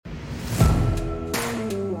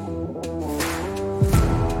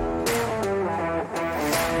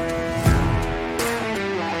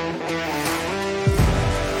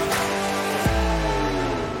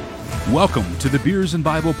Welcome to the Beers and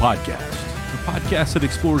Bible Podcast, a podcast that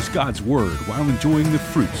explores God's Word while enjoying the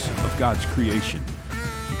fruits of God's creation.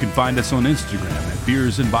 You can find us on Instagram at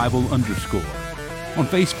Beers and Bible _, on Facebook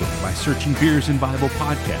by searching Beers and Bible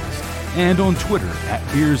Podcast, and on Twitter at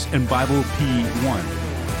Beers and Bible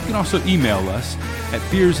P1. You can also email us at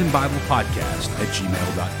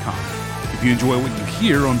beersandbiblepodcast@gmail.com. If you enjoy what you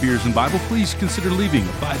hear on Beers and Bible, please consider leaving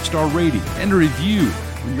a 5-star rating and a review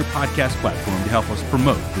on your podcast platform to help us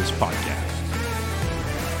promote this podcast.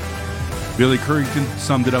 Billy Currington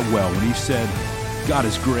summed it up well when he said, God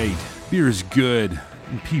is great, beer is good,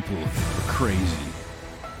 and people are crazy.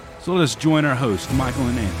 So let us join our hosts, Michael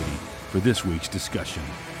and Anthony, for this week's discussion.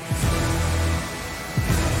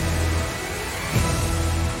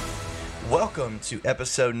 Welcome to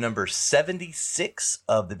episode number 76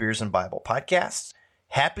 of the Beers and Bible Podcast.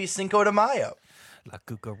 Happy Cinco de Mayo. La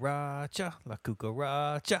cucaracha, la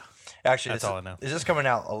cucaracha. Actually, that's all I know. Is this coming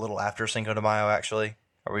out a little after Cinco de Mayo, actually?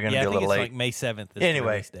 Are we going to be a little late? Like May 7th is the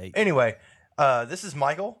release date. Anyway, this is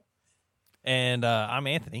Michael. And I'm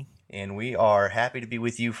Anthony. And we are happy to be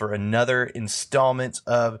with you for another installment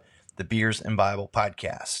of the Beers and Bible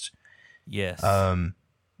Podcast. Yes. It's going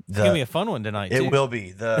to be a fun one tonight, too. It will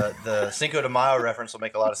be. The Cinco de Mayo reference will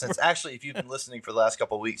make a lot of sense. Actually, if you've been listening for the last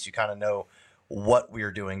couple of weeks, you kind of know what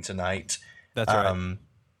we're doing tonight. That's right.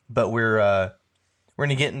 But we're going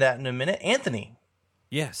to get into that in a minute. Anthony.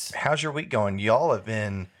 Yes. How's your week going? Y'all have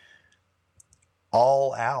been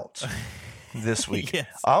all out this week. Yes.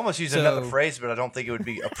 I almost used another phrase, but I don't think it would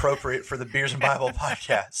be appropriate for the Beers and Bible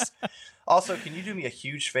Podcast. Also, can you do me a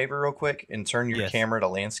huge favor real quick and turn your camera to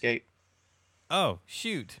landscape? Oh,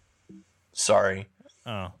 shoot. Sorry.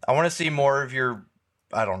 Oh. I want to see more of your,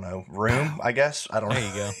 I don't know, room, I guess. I don't know. There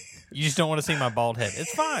you go. You just don't want to see my bald head.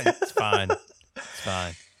 It's fine. It's fine. It's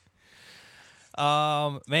fine.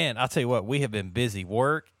 Man, I'll tell you what, we have been busy.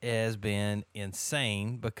 Work has been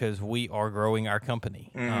insane because we are growing our company.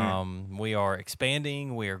 Mm-hmm. We are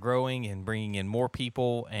expanding, we are growing and bringing in more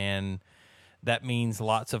people, and that means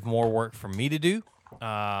lots of more work for me to do.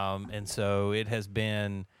 And so it has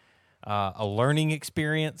been a learning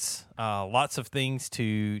experience, lots of things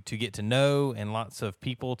to get to know and lots of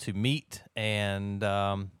people to meet, and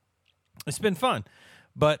it's been fun.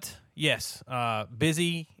 But yes,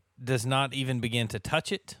 busy does not even begin to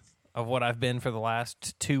touch it of what I've been for the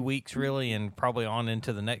last 2 weeks, really, and probably on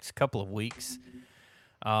into the next couple of weeks.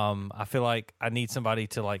 I feel like I need somebody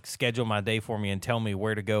to like schedule my day for me and tell me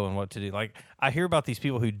where to go and what to do. Like, I hear about these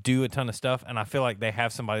people who do a ton of stuff, and I feel like they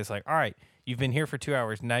have somebody that's like, all right, you've been here for 2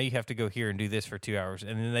 hours. Now you have to go here and do this for 2 hours.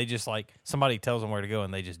 And then they just like, somebody tells them where to go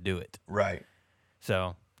and they just do it. Right.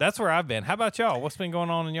 So that's where I've been. How about y'all? What's been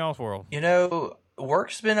going on in y'all's world? You know,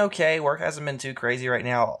 work's been okay. Work hasn't been too crazy right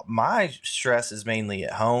now. My stress is mainly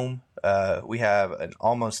at home. We have an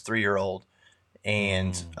almost 3-year-old,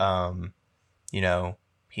 and you know,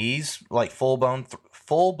 he's like full blown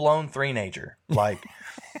three-nager. Like,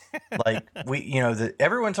 like we, you know,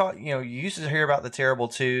 everyone talk. You know, you used to hear about the terrible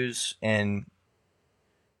twos, and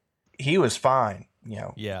he was fine. You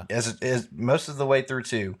know, as most of the way through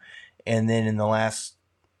 2, and then in the last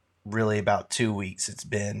really about 2 weeks, it's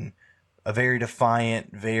been a very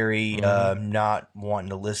defiant, very not wanting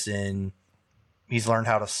to listen. He's learned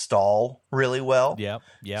how to stall really well. Yep.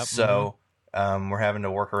 So we're having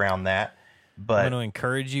to work around that. But I'm going to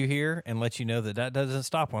encourage you here and let you know that doesn't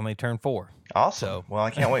stop when they turn 4. Awesome. So. Well,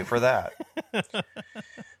 I can't wait for that.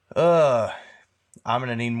 I'm going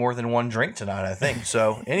to need more than one drink tonight, I think.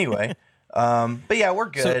 So anyway, but yeah,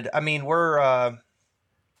 we're good. I mean, we're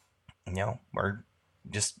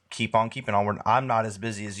just keep on keeping on. I'm not as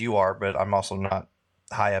busy as you are, but I'm also not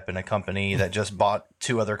high up in a company that just bought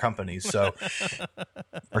 2 other companies, so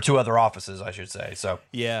or 2 other offices, I should say. So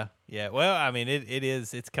yeah. Well, I mean,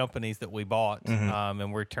 it's companies that we bought,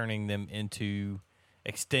 and we're turning them into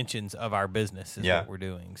extensions of our business. Is what we're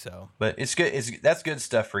doing. So, but it's good. That's good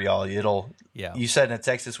stuff for y'all. You said in a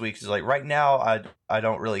text this week, it's like right now I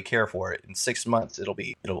don't really care for it. In 6 months, it'll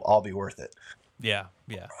all be worth it. Yeah.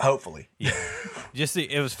 Hopefully. Yeah. Just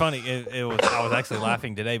it was funny. I was actually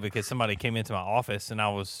laughing today because somebody came into my office and I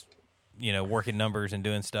was, working numbers and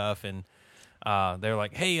doing stuff, and they're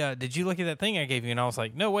like, "Hey, did you look at that thing I gave you?" And I was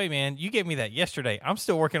like, "No way, man! You gave me that yesterday. I'm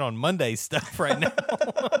still working on Monday's stuff right now.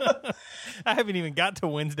 I haven't even got to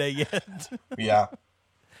Wednesday yet." Yeah.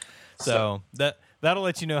 So that'll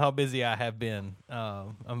let you know how busy I have been.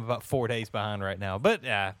 I'm about 4 days behind right now, but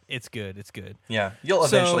it's good. It's good. Yeah, you'll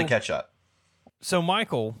eventually catch up. So,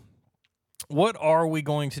 Michael, what are we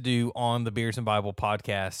going to do on the Beers and Bible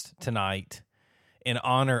podcast tonight in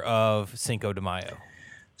honor of Cinco de Mayo?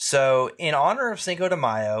 So, in honor of Cinco de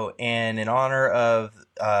Mayo and in honor of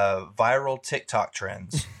viral TikTok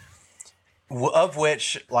trends, of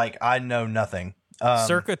which, like, I know nothing.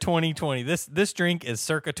 Circa 2020. This drink is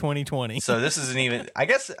circa 2020. So this isn't even. I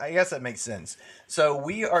guess that makes sense. So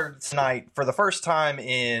we are tonight for the first time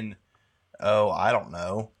in, I don't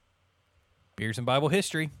know. Beers and Bible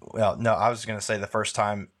history. Well, no, I was going to say the first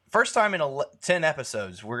time in 10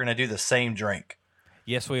 episodes we're going to do the same drink.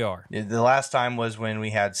 Yes, we are. The last time was when we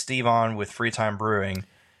had Steve on with Free Time Brewing,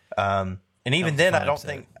 and even then I don't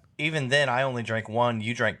think. Even then, I only drank one.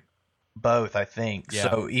 You drank both, I think. Yeah.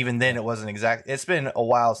 So even then, it wasn't exact. It's been a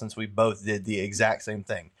while since we both did the exact same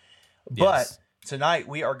thing. But tonight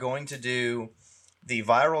we are going to do the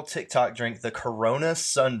viral TikTok drink, the Corona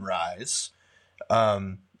Sunrise.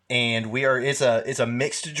 And it's a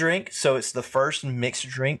mixed drink, so it's the first mixed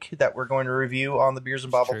drink that we're going to review on the Beers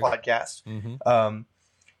and Bible podcast. Mm-hmm.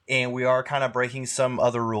 And we are kind of breaking some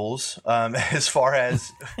other rules as far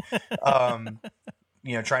as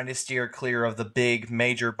trying to steer clear of the big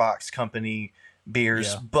major box company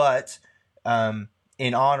beers. Yeah. But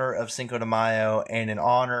in honor of Cinco de Mayo and in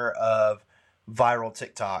honor of viral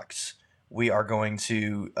TikToks, we are going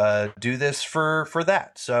to do this for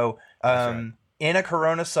that. So in a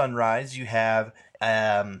Corona Sunrise, you have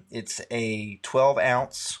it's a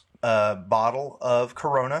 12-ounce bottle of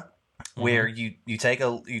Corona, where you take a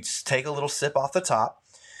little sip off the top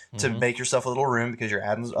to make yourself a little room because you're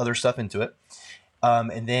adding other stuff into it.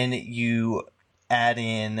 And then you add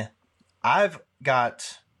in, let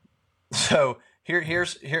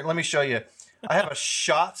me show you. I have a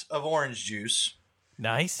shot of orange juice.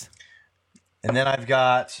 Nice. And then I've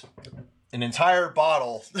got an entire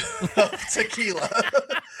bottle of tequila.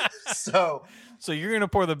 So you're going to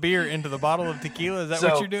pour the beer into the bottle of tequila? Is that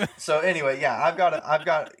what you're doing? So anyway, yeah, I've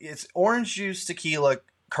got it's orange juice, tequila,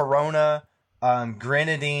 Corona,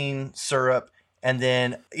 grenadine syrup, and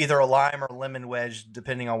then either a lime or lemon wedge,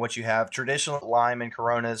 depending on what you have. Traditional lime and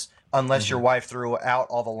Coronas, unless your wife threw out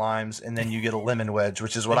all the limes, and then you get a lemon wedge,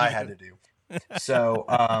 which is what I had to do. So,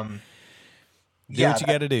 do what you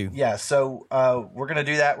got to do. Yeah, so we're going to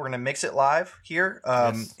do that. We're going to mix it live here.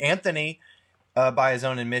 Yes. Anthony, by his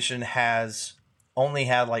own admission, has only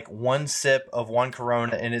had like one sip of one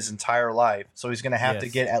Corona in his entire life. So he's going to have to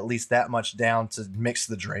get at least that much down to mix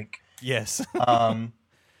the drink. Yes.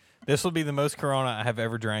 This will be the most Corona I have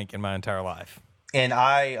ever drank in my entire life. And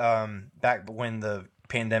I, back when the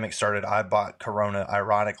pandemic started, I bought Corona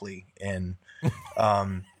ironically, and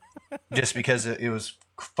just because it was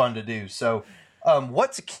fun to do. So,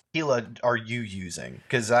 what tequila are you using?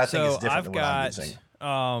 Because I think it's different than what I'm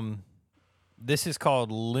using. This is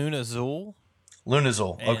called Lunazul.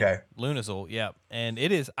 Lunazul, okay. Lunazul, yeah. And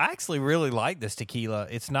it is. I actually really like this tequila.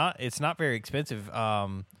 It's not very expensive.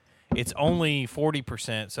 It's only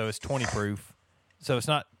 40%, so it's 20 proof. So it's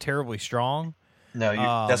not terribly strong. No,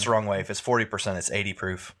 that's the wrong way. If it's 40%, it's 80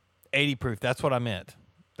 proof. 80 proof. That's what I meant.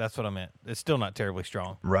 It's still not terribly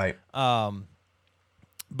strong. Right.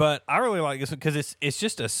 But I really like this one because it's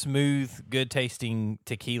just a smooth, good tasting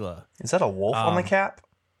tequila. Is that a wolf on the cap?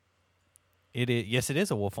 It is. Yes, it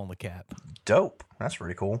is a wolf on the cap. Dope. That's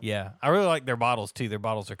pretty cool. Yeah, I really like their bottles too. Their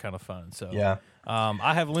bottles are kind of fun. So yeah.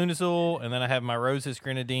 I have Lunazul, and then I have my Roses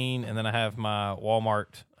Grenadine, and then I have my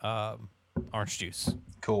Walmart orange juice.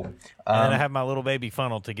 Cool. And then I have my little baby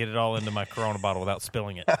funnel to get it all into my Corona bottle without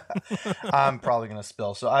spilling it. I'm probably going to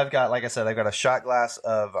spill. So I've got a shot glass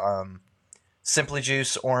of Simply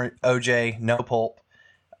Juice or OJ, no pulp.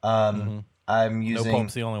 I'm using... No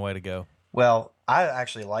pulp's the only way to go. Well, I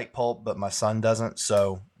actually like pulp, but my son doesn't,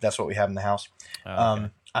 so that's what we have in the house. Oh, okay.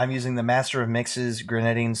 I'm using the Master of Mixes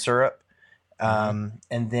grenadine syrup. And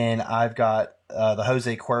then I've got the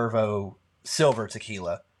Jose Cuervo silver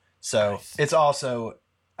tequila. So It's also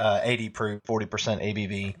 80 proof,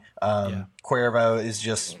 40% ABV. Cuervo is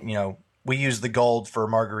just, we use the gold for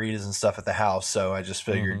margaritas and stuff at the house, so I just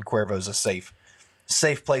figured Cuervo's a safe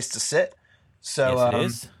place to sit. So yes, it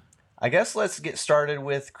is. I guess let's get started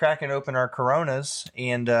with cracking open our Coronas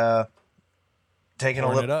and taking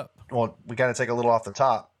Pouring a little. It up. Well, we got to take a little off the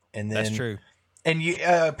top, and then that's true. And you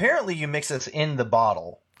apparently you mix this in the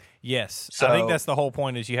bottle. Yes, so, I think that's the whole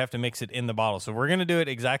point. Is you have to mix it in the bottle. So we're going to do it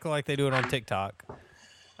exactly like they do it on TikTok,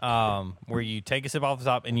 where you take a sip off the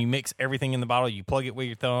top and you mix everything in the bottle. You plug it with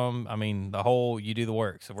your thumb. I mean, you do the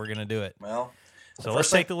work. So we're going to do it. Well, so let's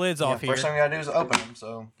take the lids off here. First thing we got to do is open them.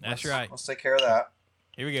 So that's right. Let's take care of that.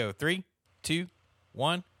 Here we go. 3, 2,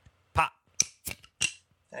 1, pop.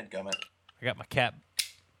 Dadgummit. I got my cap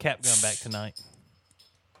gun back tonight.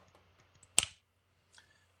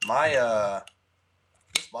 My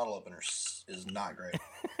this bottle opener is not great.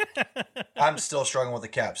 I'm still struggling with the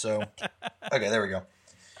cap, so... Okay, there we go.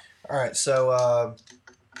 All right, so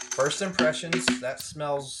first impressions, that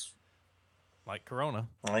smells... Like Corona.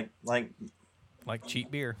 Like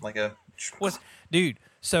cheap beer. like a... Dude,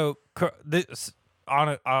 so this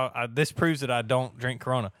this proves that I don't drink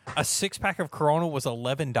Corona. A 6-pack of Corona was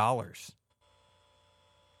 $11.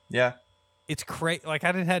 Yeah. It's crazy. Like,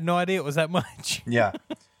 I had no idea it was that much. Yeah.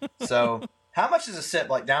 So, how much is a sip?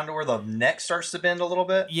 Like, down to where the neck starts to bend a little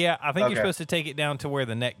bit? Yeah, I think you're supposed to take it down to where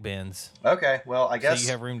the neck bends. Okay, well, I guess... So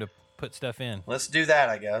you have room to put stuff in. Let's do that,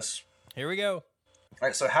 I guess. Here we go. All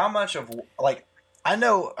right, so how much of... Like, I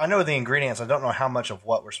know the ingredients. I don't know how much of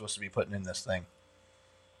what we're supposed to be putting in this thing.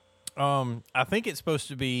 I think it's supposed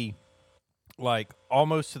to be, like,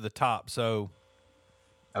 almost to the top, so...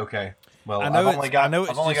 Okay. Well, I've only got a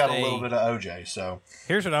little bit of OJ, so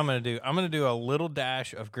here's what I'm going to do. I'm going to do a little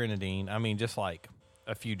dash of grenadine. I mean, just like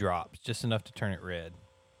a few drops, just enough to turn it red.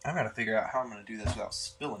 I've got to figure out how I'm going to do this without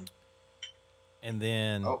spilling. And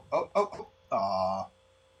then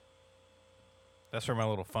that's where my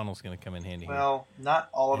little funnel's going to come in handy. Well, not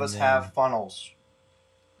all of us have funnels,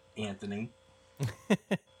 Anthony.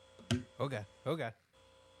 Okay.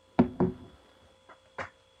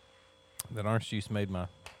 That orange juice made my...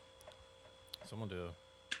 So I'm gonna do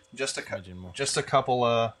just a couple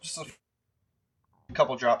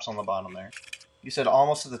drops on the bottom there. You said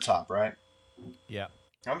almost to the top, right? Yeah.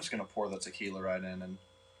 I'm just gonna pour the tequila right in, and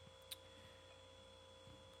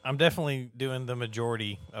I'm definitely doing the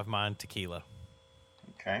majority of mine tequila.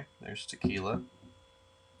 Okay, there's tequila.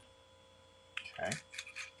 Okay.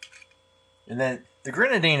 And then the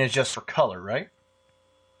grenadine is just for color, right?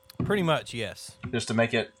 Pretty much, yes. Just to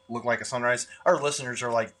make it look like a sunrise. Our listeners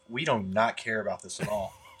are like, we do not care about this at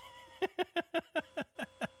all.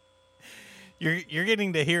 You're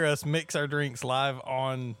getting to hear us mix our drinks live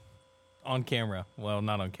on camera. Well,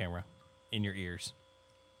 not on camera, in your ears.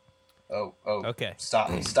 Oh. Okay.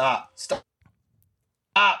 Stop.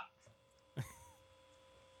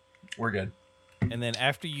 We're good. And then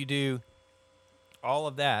after you do all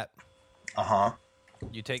of that,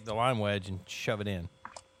 you take the lime wedge and shove it in.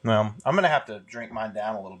 Well, I'm gonna have to drink mine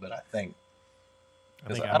down a little bit, I think.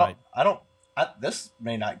 Because this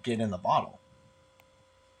may not get in the bottle.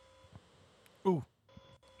 Ooh.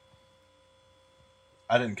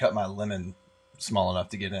 I didn't cut my lemon small enough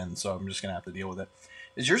to get in, so I'm just gonna have to deal with it.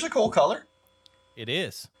 Is yours a cool color? It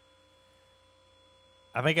is.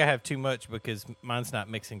 I think I have too much because mine's not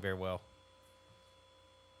mixing very well.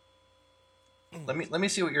 Let me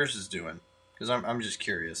see what yours is doing, because I'm just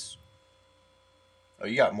curious. Oh,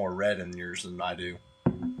 you got more red in yours than I do.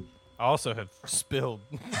 I also have spilled.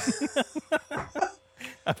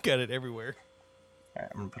 I've got it everywhere. All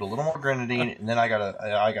right, I'm gonna put a little more grenadine, and then I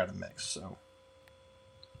gotta mix. So,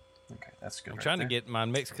 okay, that's good. I'm trying to get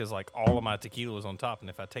mine mixed because like all of my tequila is on top, and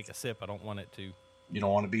if I take a sip, I don't want it to. You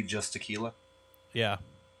don't want to be just tequila. Yeah,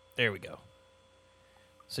 there we go.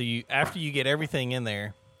 So after you get everything in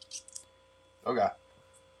there, okay,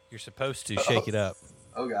 you're supposed to shake it up.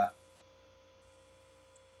 Okay.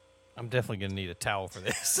 I'm definitely going to need a towel for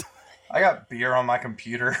this. I got beer on my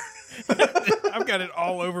computer. I've got it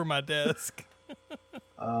all over my desk.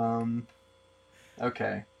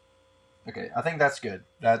 Okay. I think that's good.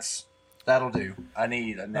 That'll do. I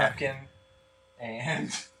need a napkin and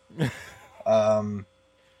I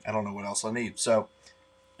don't know what else I need. So,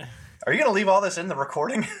 are you going to leave all this in the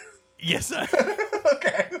recording? Yes, I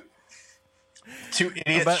Okay. Two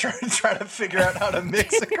idiots trying to figure out how to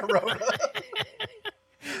mix a Corona.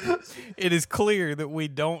 It is clear that we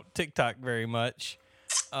don't TikTok very much.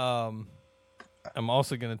 I'm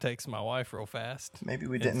also going to text my wife real fast. Maybe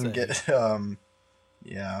we didn't get.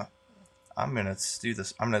 Yeah, I'm gonna do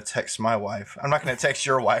this. I'm gonna text my wife. I'm not gonna text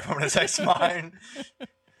your wife. I'm gonna text mine.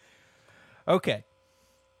 Okay,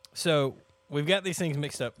 so we've got these things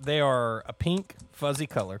mixed up. They are a pink fuzzy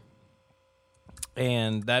color,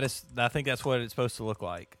 and I think that's what it's supposed to look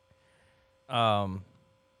like. I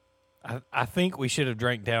think we should have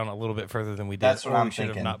drank down a little bit further than we did. That's what I'm we should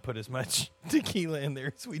thinking. have not put as much tequila in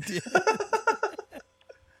there as we did.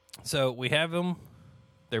 So we have them.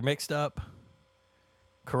 They're mixed up.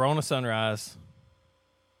 Corona Sunrise.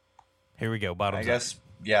 Here we go. Bottoms I guess.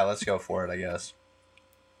 Yeah, let's go for it. I guess.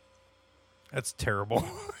 That's terrible.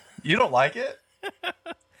 You don't like it?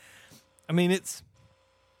 I mean, it's.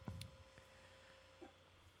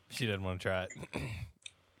 She doesn't want to try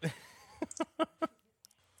it.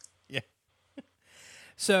 Yeah.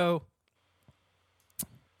 So,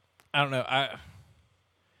 I don't know. I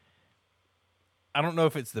don't know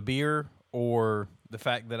if it's the beer or the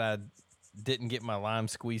fact that I didn't get my lime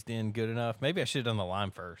squeezed in good enough. Maybe I should have done the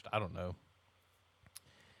lime first. I don't know.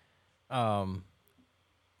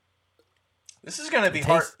 This is going to be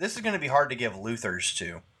hard. This is going to be hard to give Luthers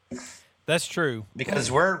to. That's true.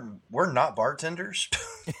 Because we're not bartenders.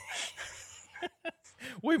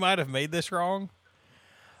 We might have made this wrong.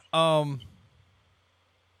 All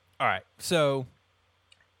right. So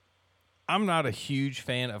I'm not a huge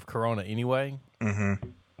fan of Corona anyway. Mm-hmm.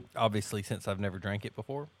 Obviously, since I've never drank it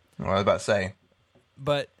before. What I was about to say.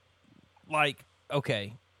 But, like,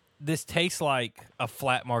 okay, this tastes like a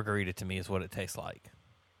flat margarita to me is what it tastes like.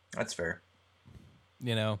 That's fair.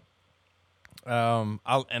 You know?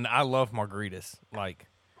 I love margaritas. Like,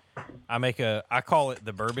 I call it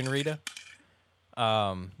the bourbon Rita.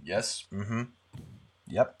 Yes. Mm-hmm.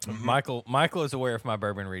 Yep. Mm-hmm. Michael is aware of my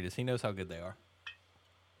bourbon Ritas. He knows how good they are.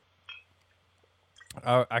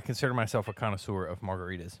 I consider myself a connoisseur of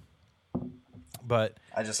margaritas. But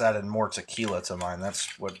I just added more tequila to mine.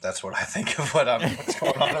 That's what I think of what's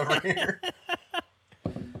going on over here. I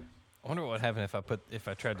wonder what would happen if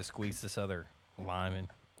I tried to squeeze this other lime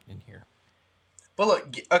in here. Well,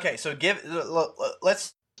 look. Okay, so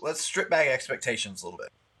let's strip back expectations a little bit.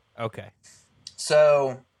 Okay.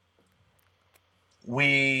 So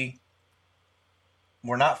we're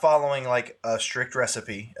not following like a strict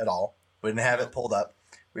recipe at all. We didn't have it pulled up.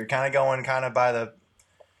 We were kind of going by the.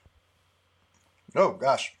 Oh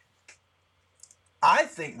gosh. I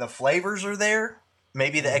think the flavors are there.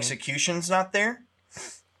 Maybe the execution's not there.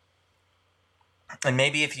 And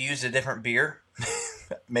maybe if you used a different beer,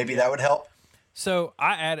 maybe that would help. So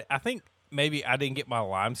I think maybe I didn't get my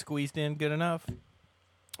lime squeezed in good enough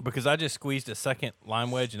because I just squeezed a second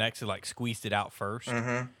lime wedge and actually like squeezed it out first.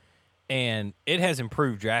 Mm-hmm. And it has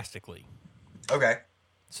improved drastically. Okay.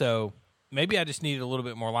 So maybe I just needed a little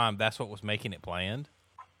bit more lime. That's what was making it bland.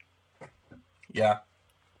 Yeah.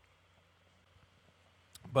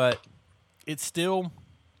 But it's still,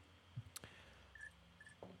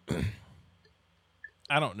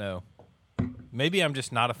 I don't know. Maybe I'm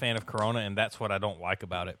just not a fan of Corona, and that's what I don't like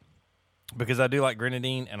about it. Because I do like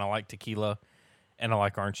grenadine, and I like tequila, and I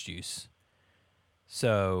like orange juice.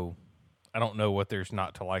 So I don't know what there's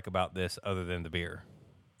not to like about this other than the beer.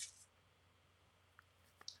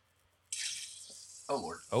 Oh,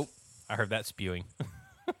 Lord. Oh, I heard that spewing.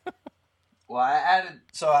 Well, I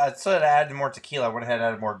said I added more tequila. I went ahead and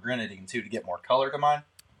added more grenadine, too, to get more color to mine.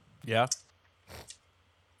 Yeah.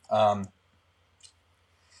 I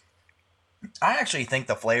actually think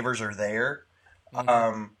the flavors are there.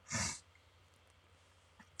 Mm-hmm.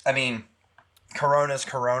 I mean, Corona's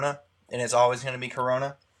Corona, and it's always going to be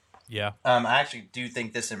Corona. Yeah. I actually do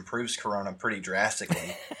think this improves Corona pretty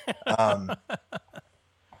drastically.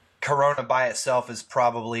 Corona by itself is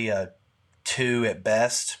probably a 2 at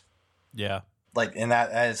best. Yeah. Like, and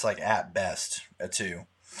that is like at best a 2.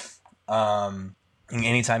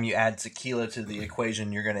 Anytime you add tequila to the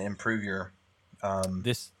equation, you're going to improve your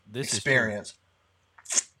this experience.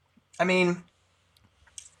 I mean,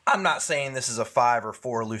 I'm not saying this is a 5 or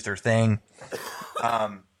 4 Luther thing.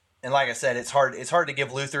 And like I said, it's hard to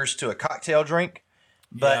give Luthers to a cocktail drink,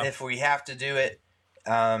 but if we have to do it,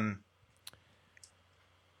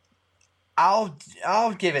 I'll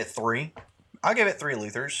give it 3. I'll give it 3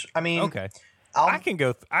 Luthers. I mean, okay. I can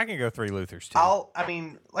go 3 Luthers too. I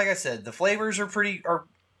mean, like I said, the flavors are pretty.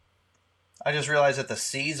 I just realized that the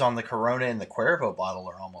C's on the Corona and the Cuervo bottle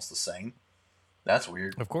are almost the same. That's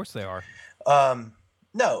weird. Of course they are.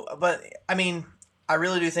 No, but I mean, I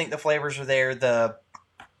really do think the flavors are there. The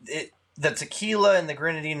tequila and the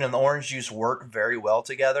grenadine and the orange juice work very well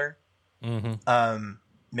together. Mm-hmm.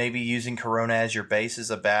 Maybe using Corona as your base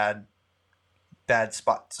is a bad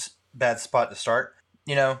spot to start.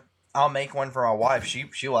 You know, I'll make one for my wife.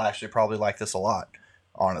 She will actually probably like this a lot,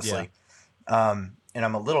 honestly. Yeah. And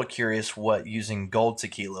I'm a little curious what using gold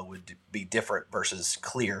tequila would be different versus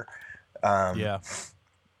clear. Yeah.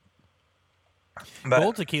 But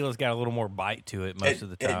gold tequila's got a little more bite to it most of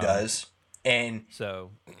the time. It does. And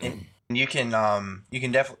so you can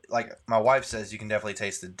definitely, like my wife says, you can definitely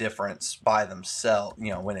taste the difference by themselves,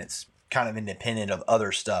 you know, when it's kind of independent of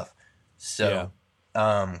other stuff. So,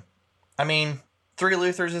 I mean, 3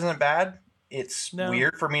 Luthers isn't bad. It's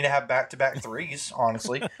weird for me to have back-to-back 3s,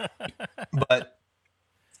 honestly. But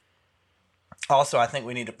also, I think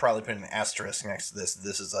we need to probably put an asterisk next to this.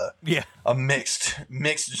 This is a mixed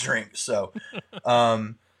drink. So,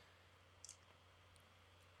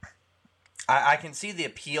 I can see the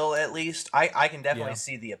appeal at least. I can definitely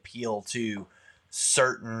see the appeal to a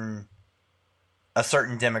certain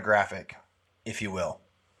demographic, if you will.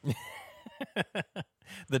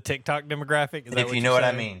 The TikTok demographic? Is that If you know what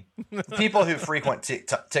I mean. People who frequent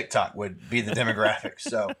TikTok would be the demographic.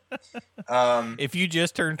 So, if you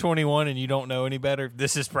just turned 21 and you don't know any better,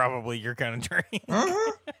 this is probably your kind of drink.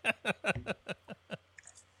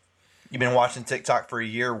 You've been watching TikTok for a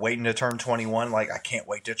year, waiting to turn 21. Like, I can't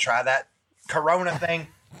wait to try that Corona thing.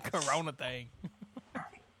 Corona thing.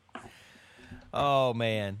 Oh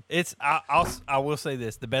man, I will say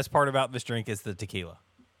this: the best part about this drink is the tequila.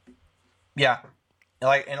 Yeah,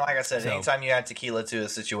 like I said, anytime you add tequila to a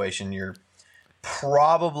situation, you're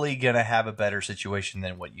probably gonna have a better situation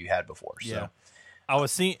than what you had before. So. Yeah, I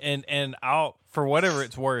was seeing, and I'll, for whatever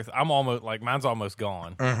it's worth, I'm almost like mine's almost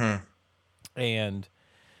gone, and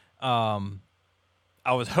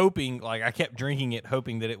I was hoping, like I kept drinking it,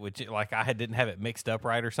 hoping that it would, like I didn't have it mixed up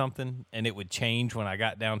right or something, and it would change when I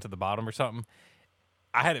got down to the bottom or something.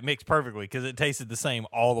 I had it mixed perfectly because it tasted the same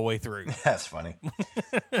all the way through. That's funny.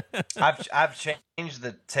 I've changed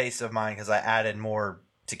the taste of mine because I added more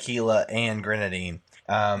tequila and grenadine.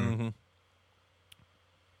 And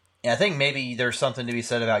I think maybe there's something to be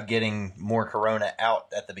said about getting more Corona out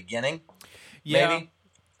at the beginning. Yeah, maybe.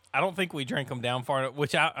 I don't think we drank them down far enough,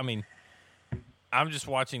 which I mean, I'm just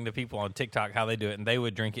watching the people on TikTok how they do it, and they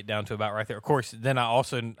would drink it down to about right there. Of course, then now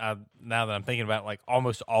that I'm thinking about it, like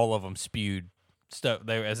almost all of them spewed stuff.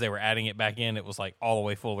 As they were adding it back in, it was like all the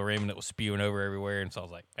way full of the rim, and it was spewing over everywhere. And so I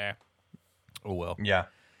was like, oh well. Yeah.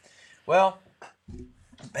 Well,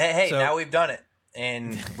 hey, So- now we've done it,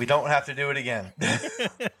 and we don't have to do it again.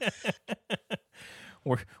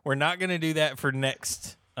 We're not going to do that for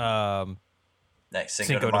next Next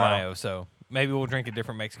Cinco de Mayo. So maybe we'll drink a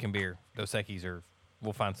different Mexican beer. Dos Equis, or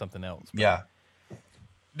we'll find something else. But, Yeah.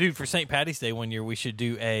 dude, for St. Patty's Day one year, we should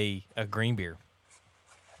do a green beer.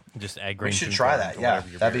 Just add green. We should Food try Coloring that. to Yeah, whatever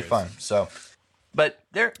your that'd be beer is. fun. So, but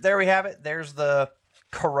there we have it. There's the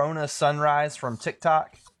Corona Sunrise from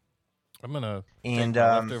TikTok. I'm gonna And, take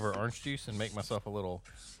my leftover orange juice and make myself a little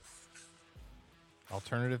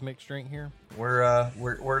alternative mixed drink here.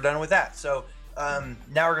 We're done with that. So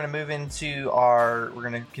now we're going to move into we're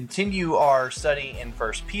going to continue our study in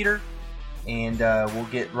First Peter, and we'll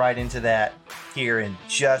get right into that here in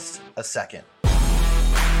just a second.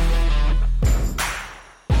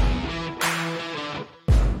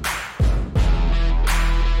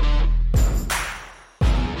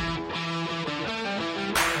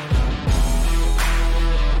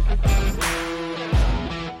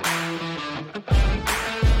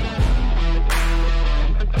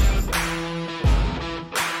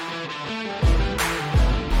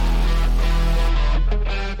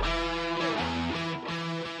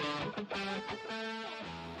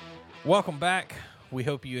 Welcome back. We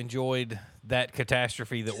hope you enjoyed that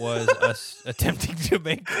catastrophe that was us attempting to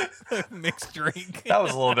make a mixed drink. That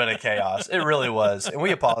was a little bit of chaos. It really was, and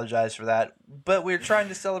we apologize for that. But we're trying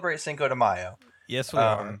to celebrate Cinco de Mayo. Yes, we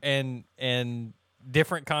are, and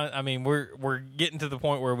different I mean, we're getting to the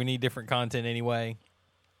point where we need different content anyway,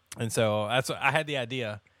 and so that's what I had the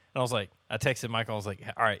idea, and I was like, I texted Michael. I was like,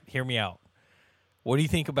 all right, hear me out. What do you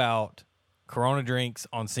think about Corona drinks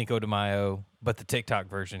on Cinco de Mayo, but the TikTok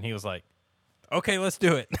version? He was like, okay, let's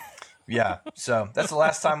do it. Yeah, so that's the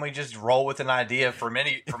last time we just roll with an idea from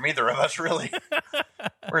either of us, really.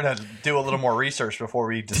 We're gonna have to do a little more research before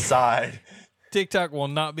we decide. TikTok will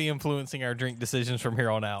not be influencing our drink decisions from here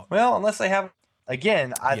on out. Well, unless they have.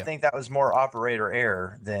 Again, I think that was more operator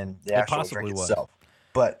error than the actual possibly drink was. itself.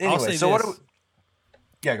 But I'll anyway, say so what? this.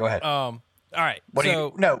 Yeah, go ahead. All right. What do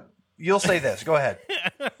you? No, you'll say this. Go ahead.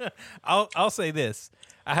 I'll say this.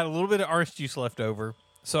 I had a little bit of orange juice left over,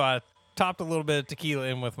 so I topped a little bit of tequila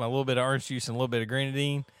in with my little bit of orange juice and a little bit of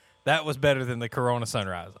grenadine. That was better than the Corona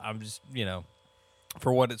Sunrise. I'm just,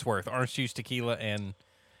 for what it's worth, orange juice, tequila, and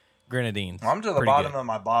grenadine. I'm to the bottom of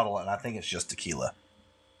my bottle, and I think it's just tequila.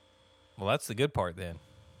 Well, that's the good part then.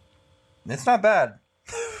 It's not bad.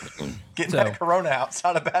 Getting that Corona out, it's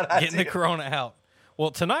not a bad idea. Getting the Corona out.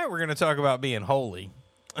 Well, tonight we're going to talk about being holy.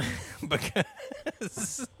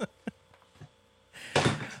 Because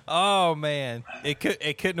oh man, it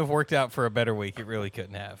couldn't have worked out for a better week. It really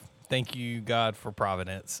couldn't have. Thank you, God, for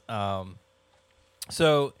providence.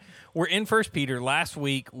 So we're in First Peter. Last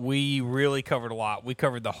week we really covered a lot. We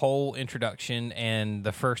covered the whole introduction and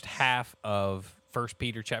the first half of First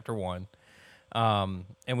Peter chapter 1, and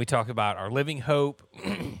we talked about our living hope.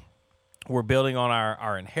 We're building on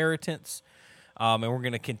our inheritance, and we're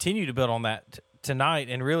going to continue to build on that tonight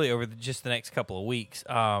and really over just the next couple of weeks.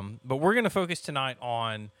 But we're going to focus tonight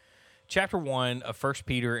on chapter 1 of 1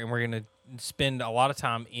 Peter, and we're going to spend a lot of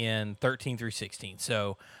time in 13 through 16.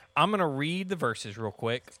 So I'm going to read the verses real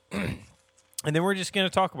quick, and then we're just going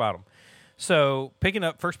to talk about them. So picking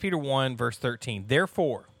up 1 Peter 1, verse 13,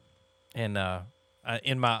 therefore, and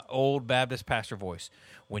in my old Baptist pastor voice,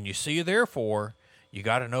 when you see a therefore, you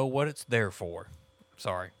got to know what it's there for.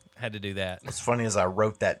 Sorry, had to do that. What's funny is I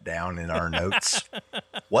wrote that down in our notes.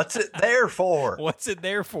 What's it there for? What's it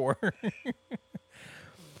there for?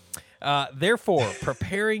 Therefore,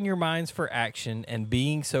 preparing your minds for action and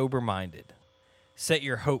being sober-minded, set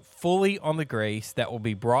your hope fully on the grace that will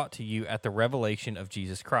be brought to you at the revelation of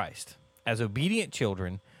Jesus Christ. As obedient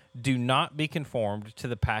children, do not be conformed to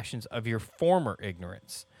the passions of your former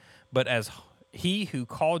ignorance, but as he who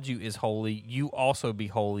called you is holy, you also be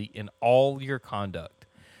holy in all your conduct.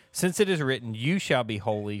 Since it is written, you shall be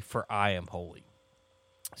holy, for I am holy.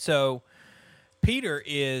 So Peter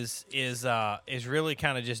is really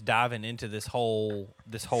kind of just diving into this whole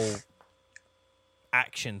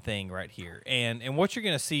action thing right here. And what you're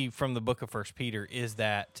going to see from the book of 1 Peter is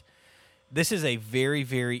that this is a very,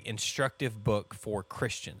 very instructive book for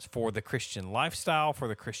Christians, for the Christian lifestyle, for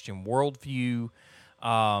the Christian worldview,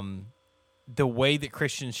 the way that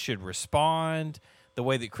Christians should respond, the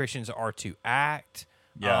way that Christians are to act.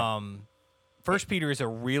 Yeah. 1 Peter is a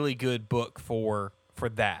really good book for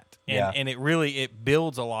that. Yeah. And it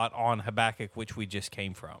builds a lot on Habakkuk, which we just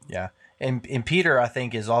came from. Yeah. And Peter, I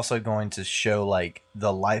think, is also going to show, like,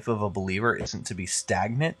 the life of a believer isn't to be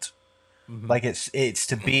stagnant. Mm-hmm. Like, it's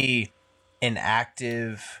to be an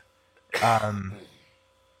active,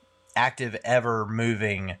 ever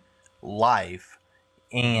moving life.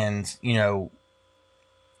 And, you know,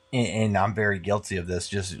 and I'm very guilty of this,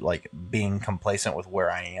 just like being complacent with where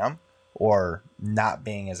I am or not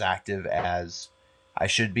being as active as I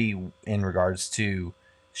should be in regards to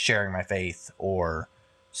sharing my faith or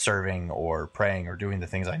serving or praying or doing the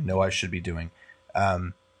things I know I should be doing.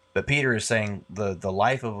 But Peter is saying the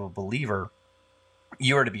life of a believer,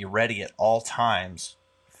 you are to be ready at all times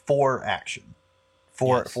for action,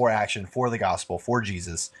 for action, for the gospel, for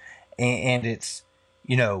Jesus. And it's,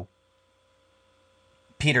 you know,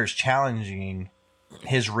 Peter's challenging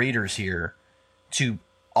his readers here to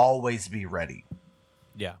always be ready.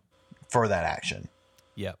 Yeah. For that action.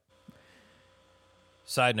 Yep.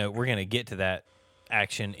 Side note, we're going to get to that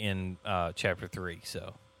action in chapter 3,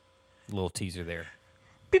 so a little teaser there.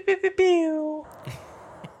 Pew, pew, pew, pew.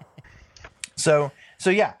 So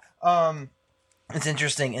yeah, it's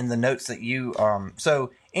interesting in the notes that you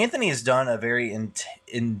so Anthony has done a very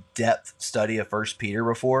in-depth study of 1 Peter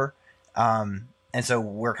before, and so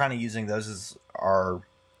we're kind of using those as our,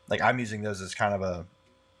 like, I'm using those as kind of a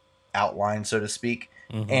outline, so to speak.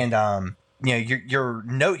 Mm-hmm. And you know, your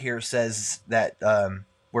note here says that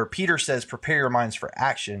where Peter says prepare your minds for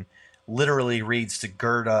action literally reads to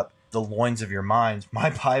gird up the loins of your minds. My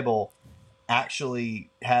Bible actually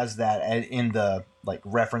has that in the, like,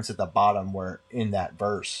 reference at the bottom where in that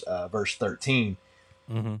verse 13,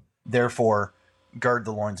 mm-hmm. Therefore gird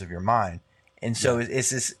the loins of your mind. And so it's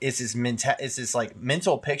this like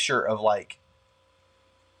mental picture of like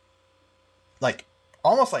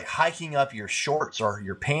almost like hiking up your shorts or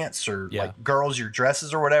your pants or like girls, your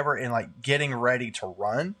dresses or whatever, and like getting ready to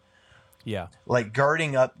run. Yeah. Like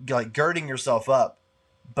girding yourself up.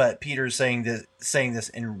 But Peter's saying this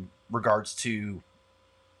in regards to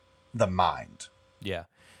the mind. Yeah.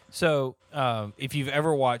 So if you've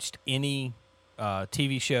ever watched any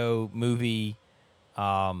TV show, movie,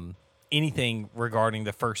 anything regarding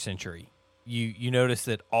the first century, you notice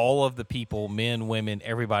that all of the people, men, women,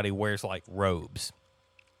 everybody wears like robes.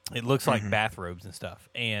 It looks like bathrobes and stuff.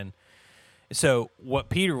 And so what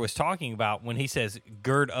Peter was talking about when he says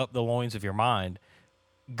gird up the loins of your mind,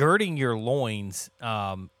 girding your loins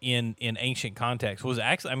in ancient context was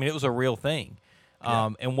actually, I mean, it was a real thing.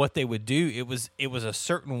 And what they would do, it was a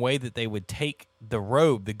certain way that they would take the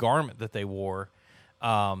robe, the garment that they wore,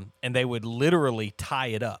 and they would literally tie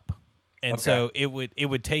it up. And so it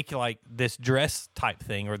would take like this dress type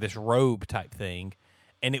thing or this robe type thing,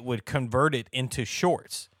 and it would convert it into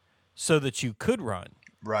shorts so that you could run.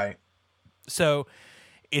 Right. So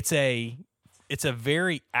it's a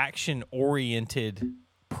very action oriented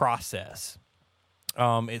process.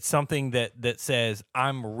 It's something that says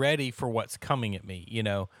I'm ready for what's coming at me, you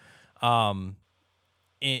know.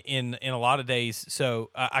 In a lot of days. So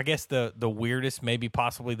I guess the weirdest, maybe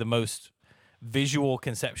possibly the most visual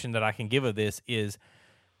conception that I can give of this is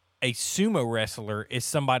a sumo wrestler is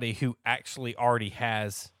somebody who actually already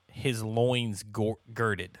has his loins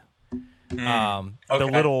girded. The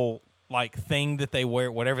little like thing that they wear,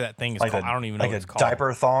 whatever that thing is like called. I don't even know what it's called.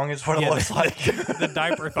 Diaper thong is what it looks like. The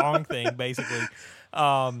diaper thong thing, basically.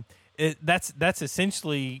 That's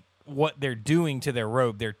essentially what they're doing to their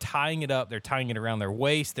robe. They're tying it up. They're tying it around their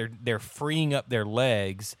waist. They're freeing up their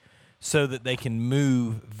legs so that they can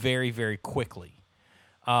move very, very quickly.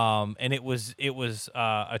 And it was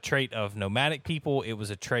a trait of nomadic people. It was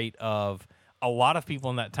a trait of a lot of people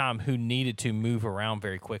in that time who needed to move around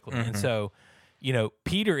very quickly. And so,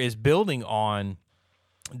 Peter is building on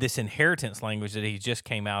this inheritance language that he just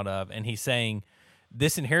came out of, and he's saying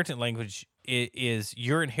this inheritance language is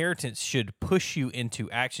your inheritance should push you into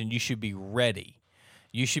action. You should be ready.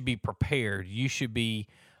 You should be prepared. You should be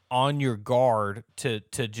on your guard to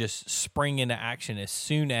just spring into action as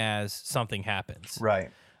soon as something happens. Right.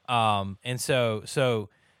 And so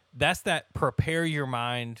that's that. Prepare your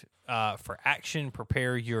mind for action.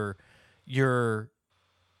 Prepare your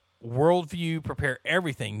worldview. Prepare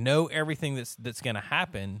everything. Know everything that's going to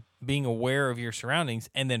happen. Being aware of your surroundings,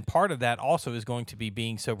 and then part of that also is going to be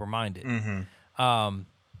being sober minded.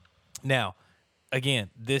 Now,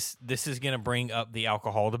 again, this is going to bring up the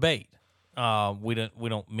alcohol debate. We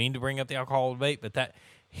don't mean to bring up the alcohol debate, but that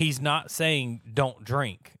he's not saying don't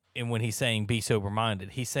drink, and when he's saying be sober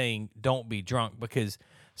minded, he's saying don't be drunk, because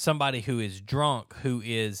somebody who is drunk, who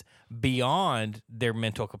is beyond their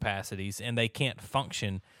mental capacities and they can't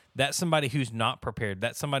function, that's somebody who's not prepared.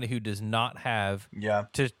 That's somebody who does not have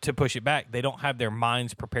to push it back. They don't have their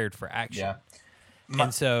minds prepared for action. Yeah.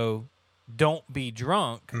 And so don't be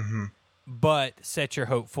drunk, but set your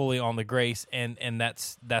hope fully on the grace, and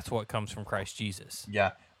that's what comes from Christ Jesus.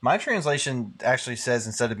 Yeah. My translation actually says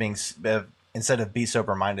instead of be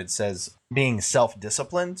sober minded, says being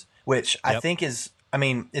self-disciplined, which I think is,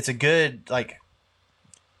 it's a good,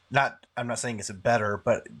 I'm not saying it's a better,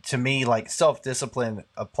 but to me, self-discipline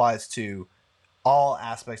applies to all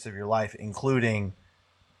aspects of your life, including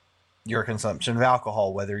your consumption of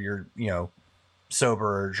alcohol, whether you're,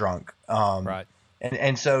 sober or drunk. Right.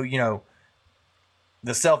 And so,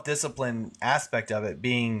 the self-discipline aspect of it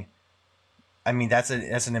being, that's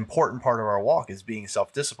an important part of our walk, is being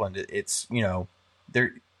self-disciplined. It's,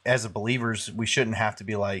 there, as a believers, we shouldn't have to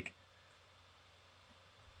be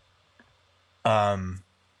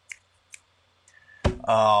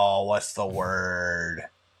what's the word?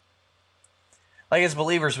 As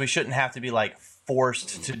believers, we shouldn't have to be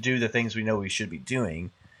forced to do the things we know we should be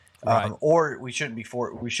doing, right. Or we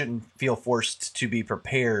shouldn't feel forced to be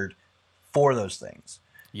prepared for those things.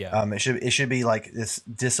 Yeah. It should be this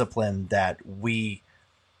discipline that we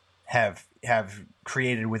have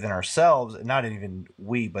created within ourselves, and not even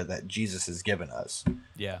we, but that Jesus has given us.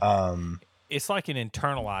 Yeah. It's like an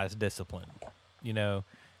internalized discipline.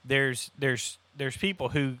 There's people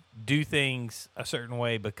who do things a certain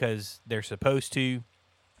way because they're supposed to,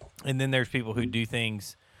 and then there's people who do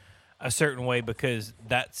things a certain way because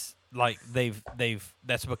that's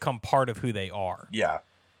that's become part of who they are. Yeah.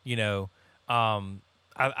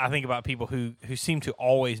 I think about people who seem to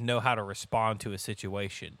always know how to respond to a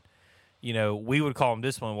situation. We would call them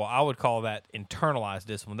discipline. Well, I would call that internalized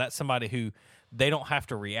discipline. That's somebody who they don't have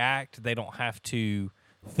to react. They don't have to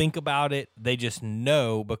think about it. They just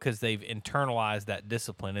know because they've internalized that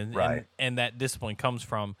discipline. And that discipline comes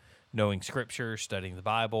from knowing Scripture, studying the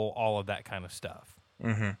Bible, all of that kind of stuff.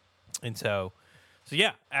 Mm-hmm. And so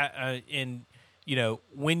yeah.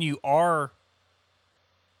 When you are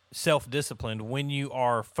self-disciplined, when you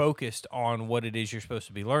are focused on what it is you're supposed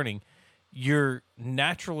to be learning, you're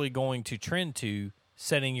naturally going to trend to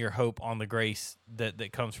setting your hope on the grace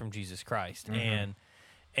that comes from Jesus Christ. Mm-hmm.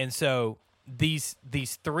 And so these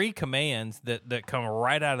three commands that come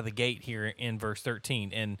right out of the gate here in verse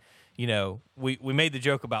 13, and we made the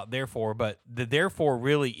joke about therefore, but the therefore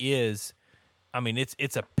really is,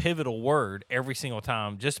 it's a pivotal word every single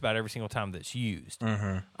time, just about every single time that's used.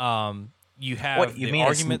 Mm-hmm. You have the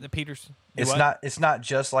argument that Peter's. It's not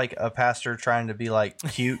just like a pastor trying to be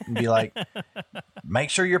cute and be make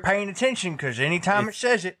sure you're paying attention because anytime it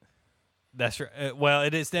says it. That's right. Well,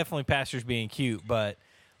 it is definitely pastors being cute, but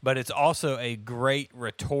it's also a great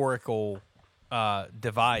rhetorical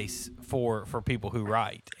device for people who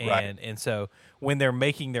write, and so when they're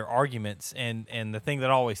making their arguments, and the thing that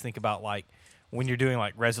I always think about, when you're doing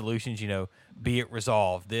resolutions, be it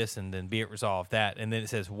resolved this, and then be it resolved that, and then it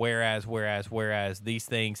says whereas these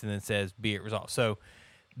things, and then it says be it resolved. So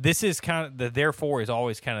this is kind of the therefore is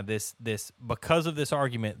always kind of this because of this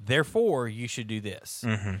argument, therefore you should do this.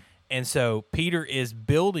 Mm-hmm. And so Peter is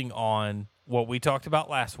building on what we talked about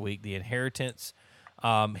last week, the inheritance.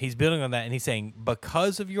 He's building on that, and he's saying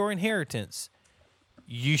because of your inheritance,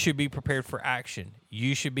 you should be prepared for action.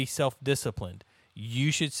 You should be self-disciplined.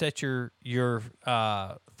 You should set your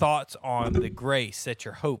thoughts on the grace, set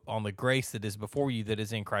your hope on the grace that is before you, that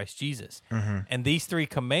is in Christ Jesus. Mm-hmm. And these three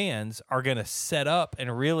commands are going to set up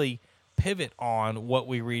and really pivot on what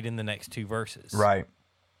we read in the next two verses. Right.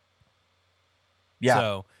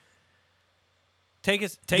 Yeah. take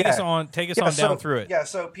us on down through it. Yeah,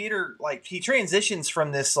 so Peter, like, he transitions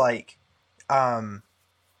from this, like,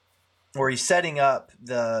 where he's setting up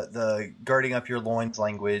the girding up your loins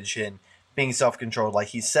language and being self-controlled. Like,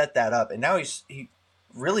 he set that up, and now he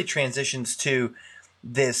really transitions to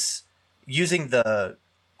this using the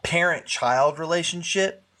parent-child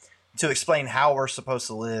relationship to explain how we're supposed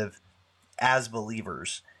to live as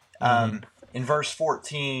believers. In verse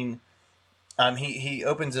 14, he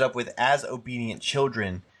opens it up with "as obedient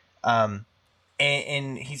children,"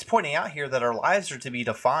 and he's pointing out here that our lives are to be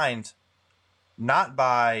defined not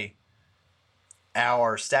by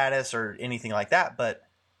our status or anything like that, but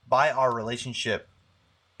by our relationship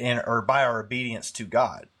or by our obedience to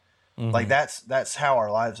God. Like, that's how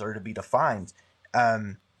our lives are to be defined.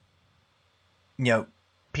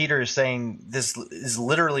 Peter is saying this is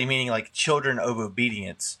literally meaning, like, children of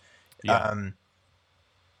obedience. Yeah.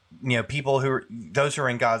 People those who are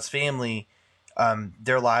in God's family,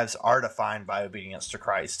 their lives are defined by obedience to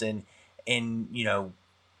Christ. And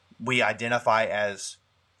we identify as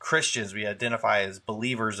Christians, we identify as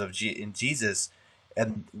believers in Jesus.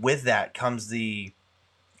 And with that comes the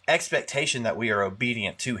expectation that we are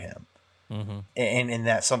obedient to him. And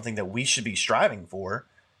that's something that we should be striving for.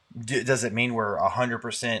 Does it mean we're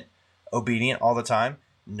 100% obedient all the time?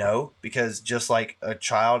 No, because just like a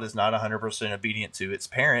child is not 100% obedient to its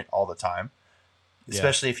parent all the time,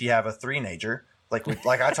 especially if you have a three-nager, like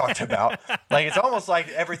I talked about. Like, it's almost like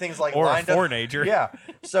everything's like or lined a four-nager. up. Yeah.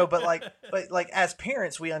 So, but as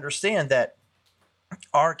parents, we understand that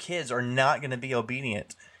our kids are not going to be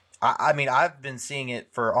obedient. I mean, I've been seeing it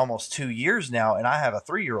for almost 2 years now, and I have a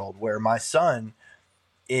 3-year-old where my son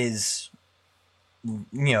is,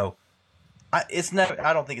 it's not.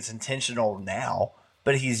 I don't think it's intentional now,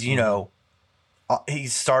 but he's, he was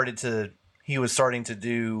starting to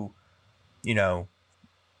do,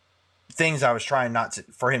 things I was trying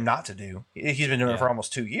for him not to do. He's been doing it for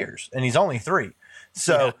almost 2 years, and he's only 3.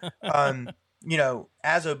 So,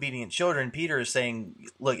 as obedient children, Peter is saying,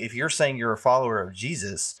 look, if you're saying you're a follower of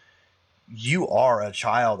Jesus, you are a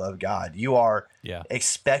child of God. You are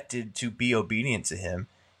expected to be obedient to him.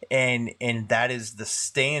 And that is the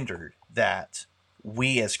standard that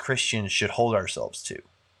we as Christians should hold ourselves to.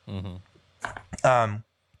 Do you have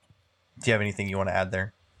anything you want to add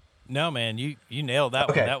there? No, man, you nailed that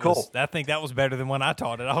one. That cool. I think that was better than when I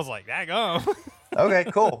taught it. I was like, daggone. Okay,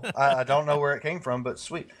 cool. I don't know where it came from, but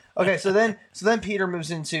sweet. Okay, so then Peter moves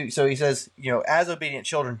into, so he says, as obedient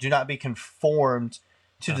children, do not be conformed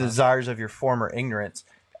to the desires of your former ignorance.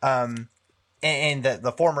 And that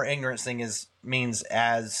the former ignorance thing means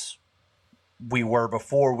as we were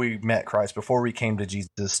before we met Christ, before we came to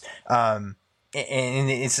Jesus. And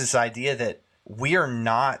it's this idea that we are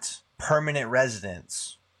not permanent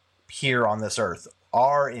residents here on this earth.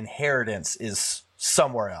 Our inheritance is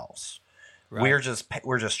somewhere else. Right.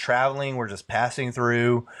 We're just traveling. We're just passing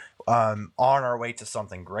through, on our way to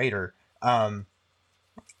something greater. But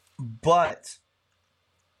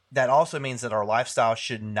that also means that our lifestyle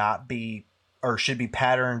should be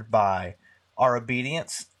patterned by our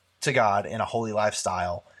obedience to God in a holy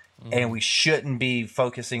lifestyle. And we shouldn't be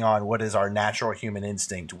focusing on what is our natural human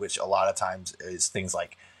instinct, which a lot of times is things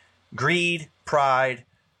like greed, pride,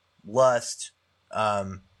 lust,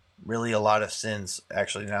 really a lot of sins,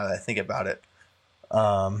 actually, now that I think about it.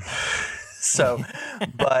 But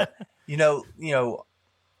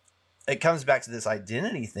it comes back to this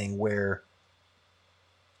identity thing where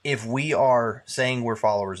if we are saying we're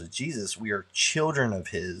followers of Jesus, we are children of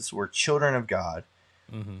his, we're children of God.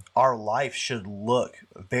 Our life should look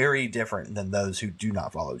very different than those who do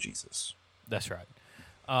not follow Jesus. That's right.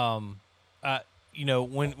 When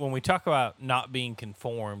we talk about not being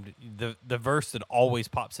conformed, the verse that always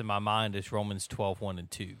pops in my mind is Romans 12:1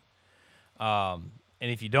 and 2. And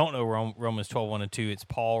if you don't know Romans 12:1 and 2, it's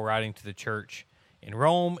Paul writing to the church in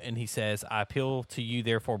Rome, and he says, I appeal to you,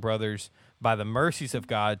 therefore, brothers, by the mercies of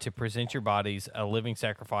God, to present your bodies a living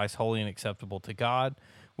sacrifice, holy and acceptable to God,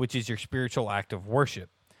 which is your spiritual act of worship.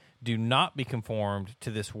 Do not be conformed to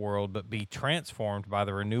this world, but be transformed by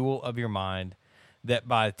the renewal of your mind, that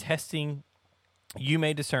by testing you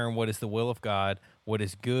may discern what is the will of God, what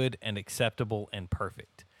is good and acceptable and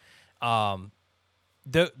perfect.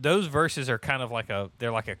 Those verses are kind of like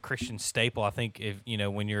they're like a Christian staple. I think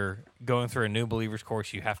when you're going through a new believers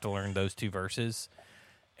course, you have to learn those two verses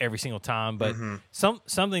every single time. But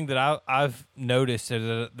something that I've noticed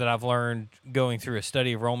that I've learned going through a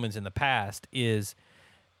study of Romans in the past is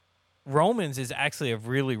Romans is actually a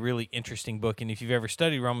really, really interesting book. And if you've ever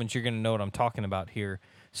studied Romans, you're going to know what I'm talking about here.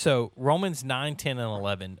 So Romans 9, 10, and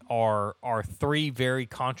 11 are three very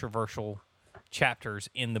controversial chapters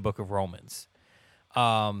in the book of Romans.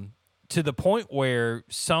 To the point where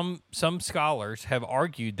some scholars have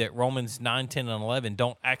argued that Romans 9, 10, and 11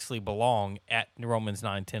 don't actually belong at Romans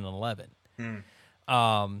 9, 10, and 11.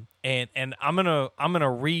 And I'm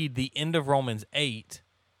gonna read the end of Romans 8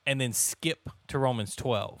 and then skip to Romans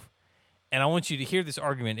 12. And I want you to hear this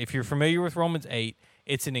argument. If you're familiar with Romans 8,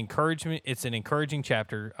 it's an encouraging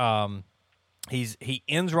chapter. He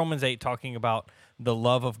ends Romans 8 talking about the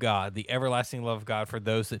love of God, the everlasting love of God for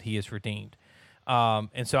those that he has redeemed.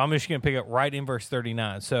 And so I'm just going to pick up right in verse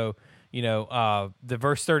 39. So, the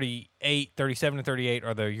verse 38, 37, and 38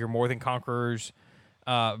 are the you're more than conquerors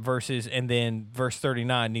verses. And then verse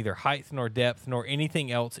 39, neither height nor depth nor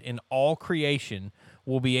anything else in all creation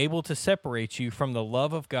will be able to separate you from the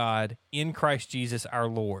love of God in Christ Jesus our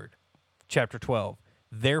Lord. Chapter 12,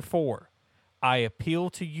 therefore, I appeal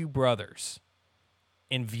to you, brothers,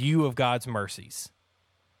 in view of God's mercies,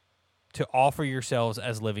 to offer yourselves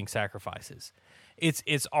as living sacrifices.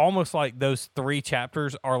 It's almost like those three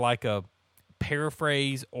chapters are like a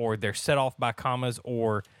paraphrase, or they're set off by commas,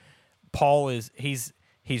 or Paul he's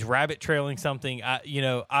rabbit trailing something.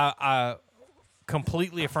 I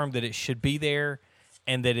completely affirm that it should be there,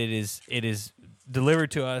 and that it is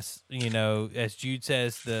delivered to us. As Jude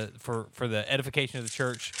says, for the edification of the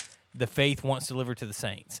church, the faith once delivered to the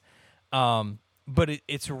saints. But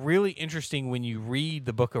it's really interesting when you read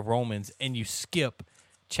the book of Romans and you skip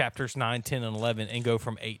chapters 9, 10, and 11 and go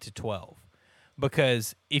from 8 to 12.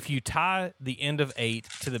 Because if you tie the end of 8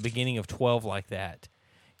 to the beginning of 12 like that,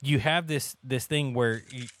 you have this thing where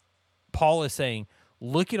Paul is saying,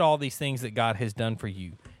 look at all these things that God has done for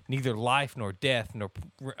you. Neither life nor death nor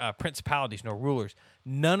principalities nor rulers.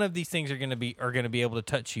 None of these things are going to be able to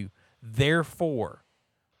touch you. Therefore,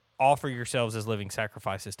 offer yourselves as living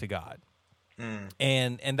sacrifices to God.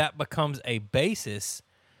 And that becomes a basis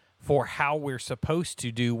for how we're supposed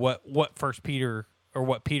to do what First Peter, or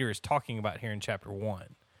what Peter is talking about here in chapter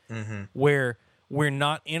 1, where we're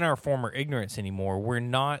not in our former ignorance anymore. We're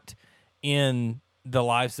not in the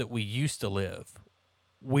lives that we used to live.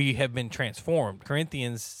 We have been transformed.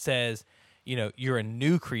 Corinthians says, you're a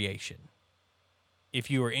new creation.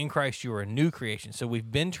 If you are in Christ, you are a new creation. So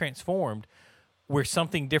we've been transformed. We're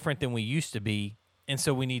something different than we used to be. And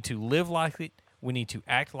so we need to live like it, we need to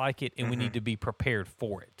act like it, and we need to be prepared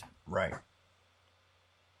for it. Right.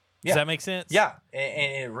 Does that make sense? Yeah,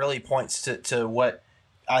 and it really points to what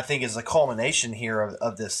I think is the culmination here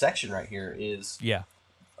of this section right here is... Yeah.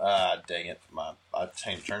 Dang it, I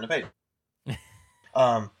changed turn the page.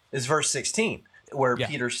 Is verse 16, where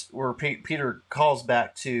Peter calls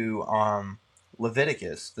back to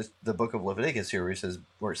Leviticus, the book of Leviticus here,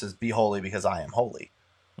 where it says, "Be holy because I am holy."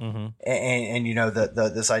 Mm-hmm. And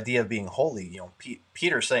this idea of being holy,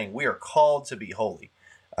 Peter's saying we are called to be holy.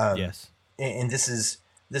 Yes. And this is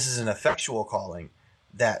an effectual calling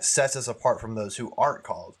that sets us apart from those who aren't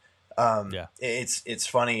called. It's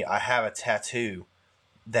funny. I have a tattoo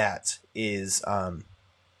that is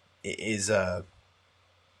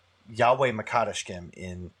Yahweh Makadashkim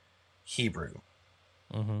in Hebrew.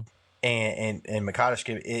 Mm-hmm. And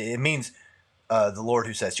Makadashkim, it means the Lord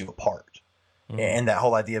who sets you apart. Mm-hmm. And that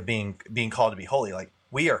whole idea of being called to be holy, like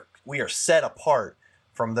we are set apart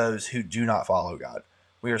from those who do not follow God.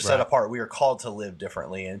 We are set apart. We are called to live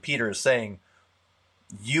differently. And Peter is saying,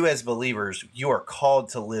 you as believers, you are called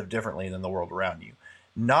to live differently than the world around you.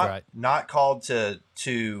 Not called to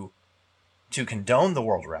condone the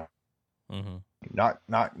world around you. Mm-hmm.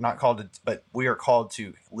 Not called to, but we are called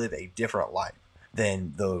to live a different life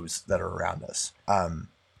than those that are around us.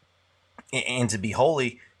 And to be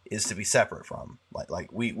holy is to be separate from,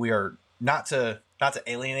 like we are not to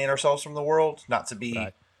alienate ourselves from the world, not to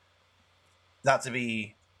be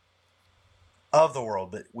of the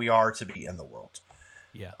world, but we are to be in the world.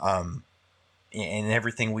 Yeah. In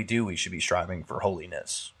everything we do, we should be striving for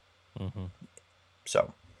holiness. Mm-hmm.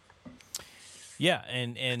 So. Yeah,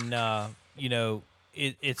 and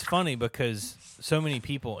it's funny because so many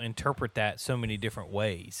people interpret that so many different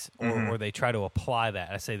ways, or they try to apply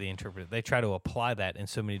that. I say they interpret it. They try to apply that in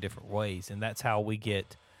so many different ways, and that's how we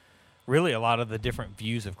get really a lot of the different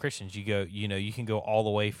views of Christians. You can go all the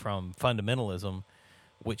way from fundamentalism,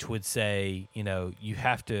 which would say, you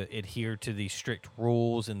have to adhere to these strict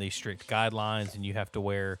rules and these strict guidelines, and you have to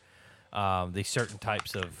wear these certain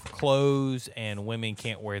types of clothes, and women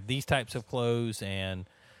can't wear these types of clothes, and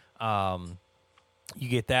you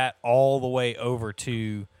get that all the way over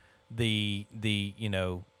to the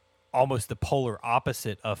almost the polar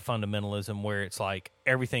opposite of fundamentalism, where it's like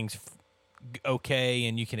everything's okay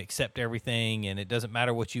and you can accept everything and it doesn't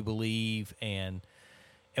matter what you believe, and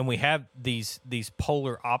we have these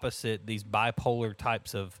polar opposite, these bipolar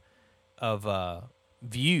types of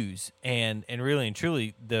views, and really and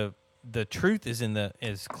truly the truth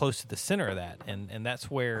is close to the center of that, and that's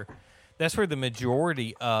where the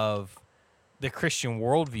majority of the Christian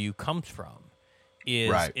worldview comes from,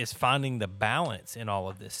 is finding the balance in all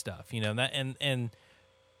of this stuff, and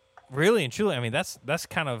really and truly, I mean, that's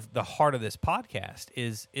kind of the heart of this podcast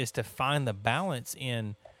is to find the balance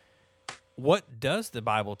in what does the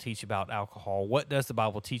Bible teach about alcohol? What does the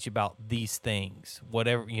Bible teach about these things?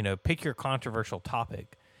 Whatever, pick your controversial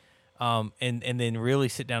topic, and then really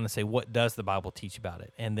sit down and say, what does the Bible teach about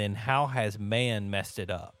it? And then how has man messed it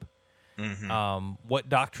up? Mm-hmm. What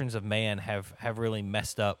doctrines of man have really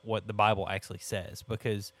messed up what the Bible actually says?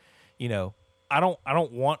 Because, I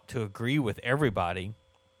don't want to agree with everybody,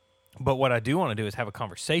 but what I do want to do is have a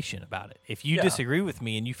conversation about it. If you disagree with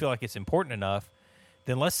me and you feel like it's important enough,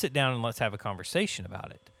 then let's sit down and let's have a conversation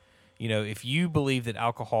about it. If you believe that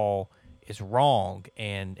alcohol is wrong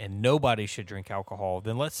and nobody should drink alcohol,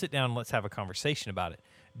 then let's sit down and let's have a conversation about it.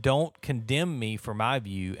 Don't condemn me for my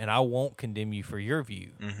view, and I won't condemn you for your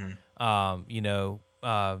view. Mm-hmm.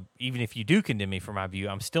 Even if you do condemn me for my view,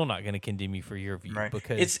 I'm still not going to condemn you for your view. Right.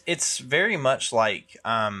 Because it's very much like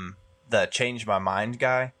the change my mind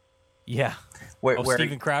guy. Yeah. Where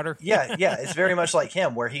Steven Crowder? Yeah. It's very much like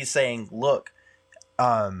him, where he's saying, look,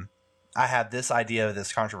 I have this idea of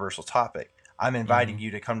this controversial topic. I'm inviting you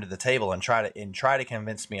to come to the table and try to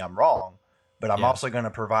convince me I'm wrong, but I'm also going to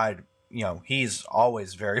provide, he's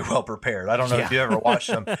always very well prepared. I don't know if you ever watched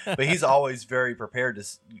him, but he's always very prepared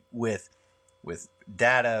with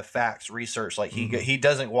data, facts, research. Like he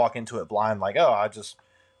doesn't walk into it blind, like, oh, I just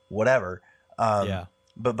whatever.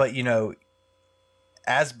 But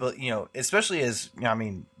especially as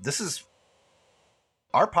this is.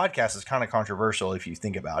 Our podcast is kind of controversial if you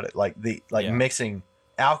think about it. Mixing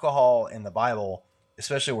alcohol and the Bible,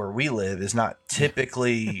 especially where we live, is not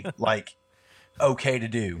typically like okay to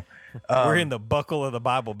do. We're in the buckle of the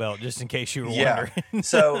Bible Belt, just in case you were wondering.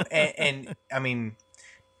 So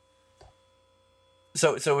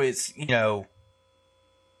it's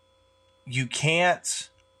you can't.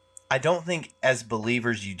 I don't think as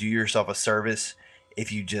believers you do yourself a service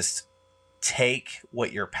if you just take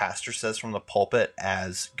what your pastor says from the pulpit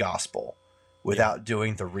as gospel without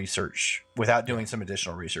doing the research, without doing some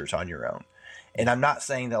additional research on your own. And I'm not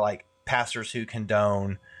saying that like pastors who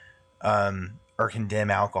condone or condemn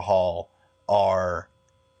alcohol are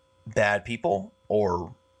bad people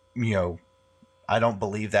or, I don't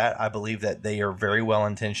believe that. I believe that they are very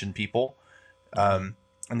well-intentioned people and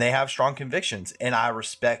they have strong convictions, and I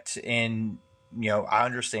respect and, I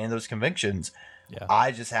understand those convictions. Yeah.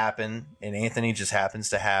 I just happen, and Anthony just happens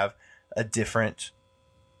to have a different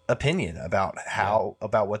opinion about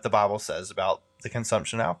about what the Bible says about the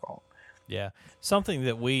consumption of alcohol. Yeah. Something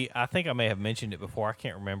that I think I may have mentioned it before. I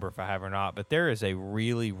can't remember if I have or not, but there is a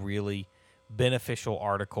really, really beneficial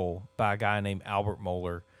article by a guy named Albert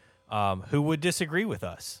Mohler, who would disagree with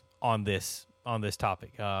us on this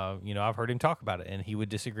topic. I've heard him talk about it, and he would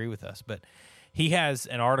disagree with us, but he has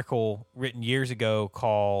an article written years ago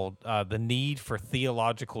called The Need for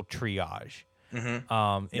Theological Triage. Mm-hmm.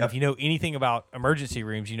 And if you know anything about emergency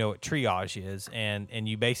rooms, you know what triage is, and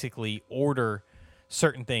you basically order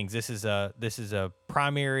certain things. This is a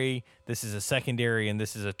primary, this is a secondary, and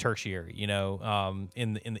this is a tertiary. In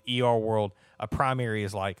the ER world, a primary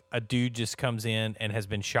is like a dude just comes in and has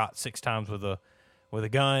been shot 6 times with a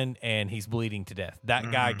gun and he's bleeding to death. That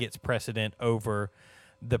guy gets precedent over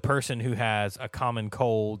the person who has a common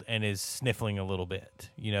cold and is sniffling a little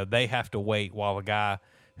bit. They have to wait while the guy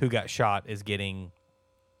who got shot is getting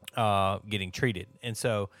treated. And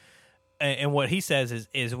so, and what he says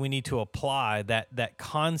is we need to apply that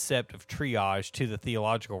concept of triage to the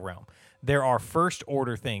theological realm. There are first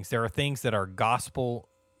order things. There are things that are gospel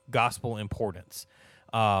importance.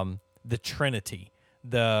 The Trinity,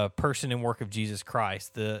 the person and work of Jesus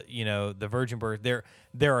Christ, the virgin birth.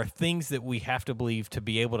 There are things that we have to believe to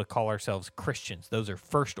be able to call ourselves Christians. Those are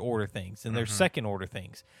first order things, and there's second order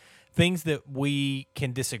things that we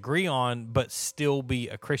can disagree on but still be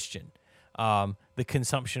a Christian. The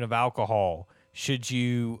consumption of alcohol. Should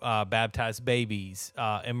you baptize babies?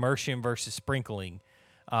 Immersion versus sprinkling.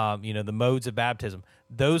 The modes of baptism.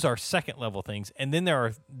 Those are second level things, and then there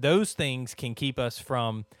are those things can keep us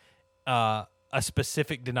from a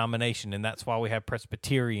specific denomination, and that's why we have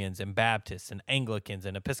Presbyterians and Baptists and Anglicans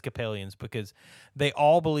and Episcopalians, because they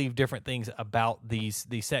all believe different things about these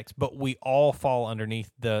sects, but we all fall underneath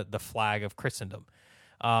the flag of Christendom.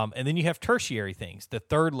 And then you have tertiary things, the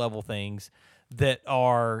third level things that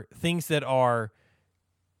are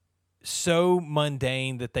so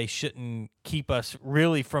mundane that they shouldn't keep us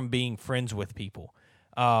really from being friends with people.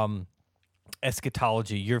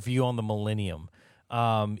 eschatology, your view on the millennium,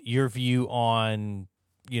 your view on,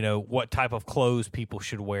 what type of clothes people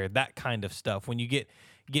should wear, that kind of stuff. When you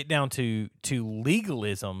get down to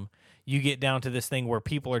legalism, you get down to this thing where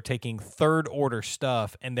people are taking third order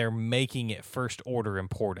stuff and they're making it first order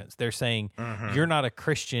importance. They're saying you're not a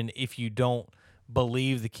Christian if you don't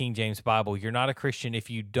believe the King James Bible. You're not a Christian if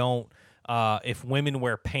you don't. If women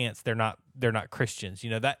wear pants, they're not Christians.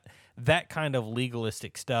 That kind of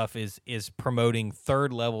legalistic stuff is promoting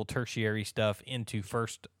third level tertiary stuff into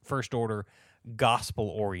first order gospel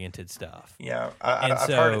oriented stuff. Yeah, I've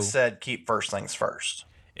heard it said keep first things first.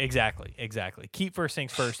 Exactly. Keep first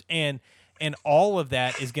things first, and all of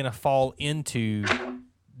that is going to fall into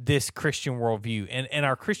this Christian worldview, and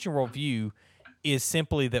our Christian worldview is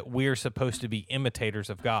simply that we're supposed to be imitators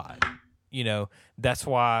of God. That's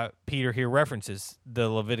why Peter here references the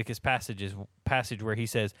Leviticus passage where he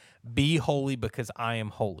says, "Be holy because I am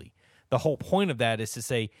holy." The whole point of that is to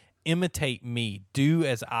say, imitate me, do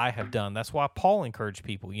as I have done. That's why Paul encouraged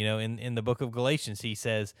people, in the book of Galatians, he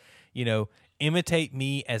says, imitate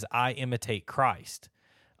me as I imitate Christ.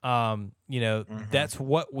 That's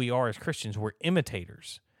what we are as Christians. We're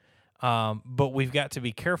imitators. But we've got to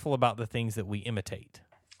be careful about the things that we imitate.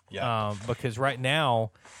 Yeah. Because right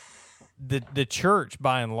now, the church,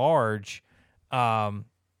 by and large,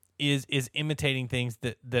 is imitating things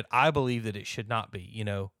that I believe that it should not be.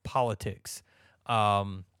 Politics,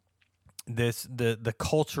 the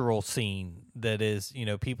cultural scene that is,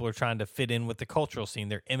 people are trying to fit in with the cultural scene.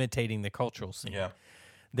 They're imitating the cultural scene. Yeah.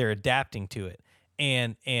 They're adapting to it.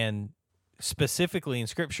 And specifically in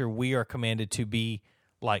Scripture, we are commanded to be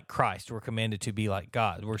like Christ. We're commanded to be like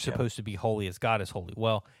God. We're supposed to be holy as God is holy.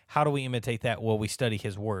 Well, how do we imitate that? Well, we study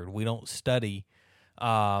His Word. We don't study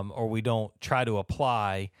or we don't try to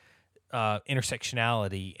apply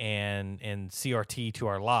intersectionality and CRT to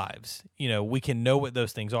our lives. We can know what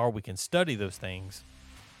those things are. We can study those things,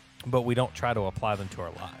 but we don't try to apply them to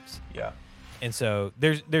our lives. Yeah. And so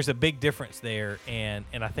there's a big difference there, and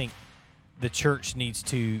I think the church needs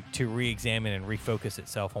to re-examine and refocus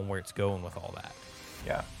itself on where it's going with all that.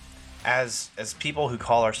 Yeah. As people who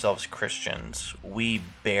call ourselves Christians, we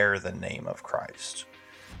bear the name of Christ.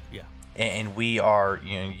 Yeah. And we are,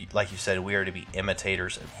 like you said, we are to be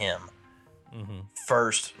imitators of Him.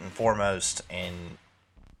 First and foremost and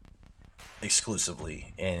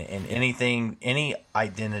exclusively. And any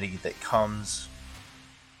identity that comes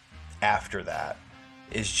after that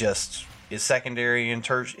is secondary and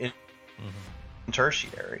tertiary.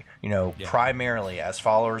 Primarily as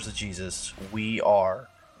followers of Jesus, we are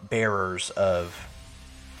bearers of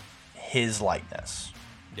His likeness.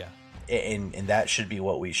 Yeah. And that should be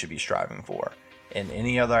what we should be striving for. And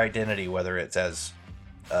any other identity, whether it's as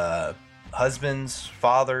husbands,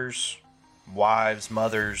 fathers, wives,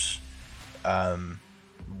 mothers,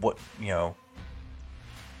 what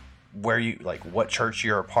church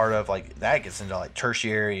you're a part of, like that gets into like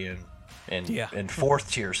tertiary and fourth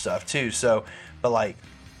tier stuff too. So, but like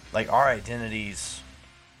our identities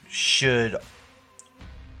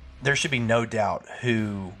there should be no doubt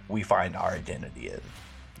who we find our identity in.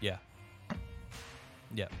 Yeah.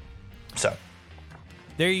 Yeah. So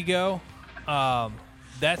there you go.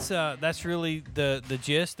 That's really the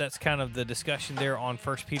gist. That's kind of the discussion there on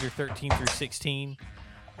 1 Peter 13 through 16.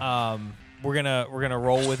 We're gonna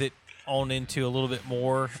roll with it on into a little bit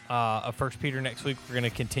more of 1 Peter next week. We're gonna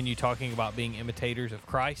continue talking about being imitators of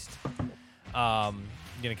Christ. Gonna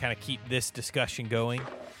kind of keep this discussion going.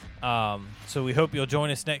 So we hope you'll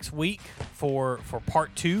join us next week for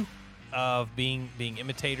part 2 of being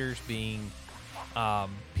imitators, being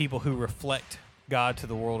people who reflect God to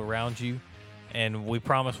the world around you. And we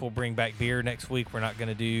promise we'll bring back beer next week. We're not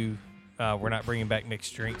bringing back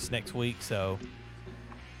mixed drinks next week. So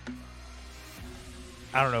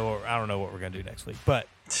I don't know what we're gonna do next week. But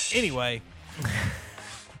anyway,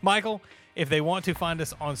 Michael, if they want to find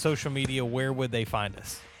us on social media, where would they find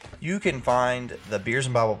us? You can find the Beers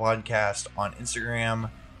and Bible podcast on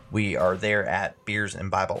Instagram. We are there at Beers and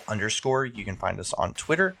Bible _. You can find us on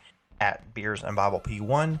Twitter at Beers and Bible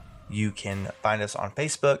P1. You can find us on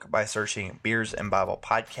Facebook by searching Beers and Bible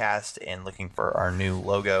Podcast and looking for our new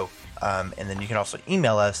logo. And then you can also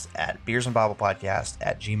email us at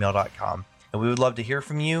beersandbiblepodcast@gmail.com. And we would love to hear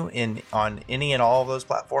from you on any and all of those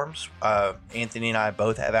platforms. Anthony and I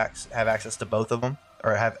both have access to both of them,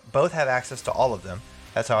 or have access to all of them.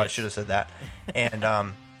 That's how I should have said that. And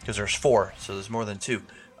because there's 4, so there's more than 2.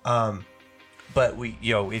 But we,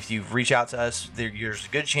 if you reach out to us, there's a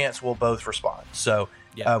good chance we'll both respond. So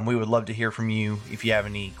we would love to hear from you. If you have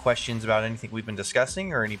any questions about anything we've been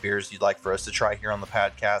discussing or any beers you'd like for us to try here on the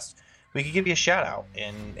podcast, we could give you a shout out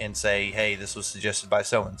and say, hey, this was suggested by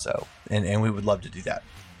so and so, and we would love to do that.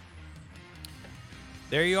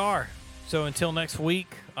 There you are. So until next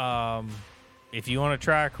week, if you want to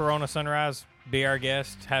try a Corona Sunrise, be our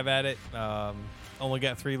guest. Have at it. Only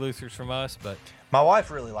got 3 Luthers from us, but My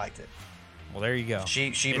wife really liked it. well, there you go.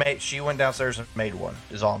 She went downstairs and made one.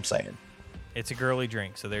 Is all I'm saying. It's a girly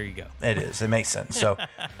drink, so there you go. It is. It makes sense. So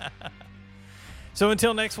So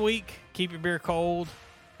until next week, keep your beer cold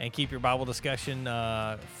and keep your Bible discussion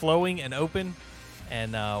flowing and open.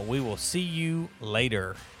 And we will see you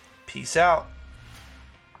later. peace out.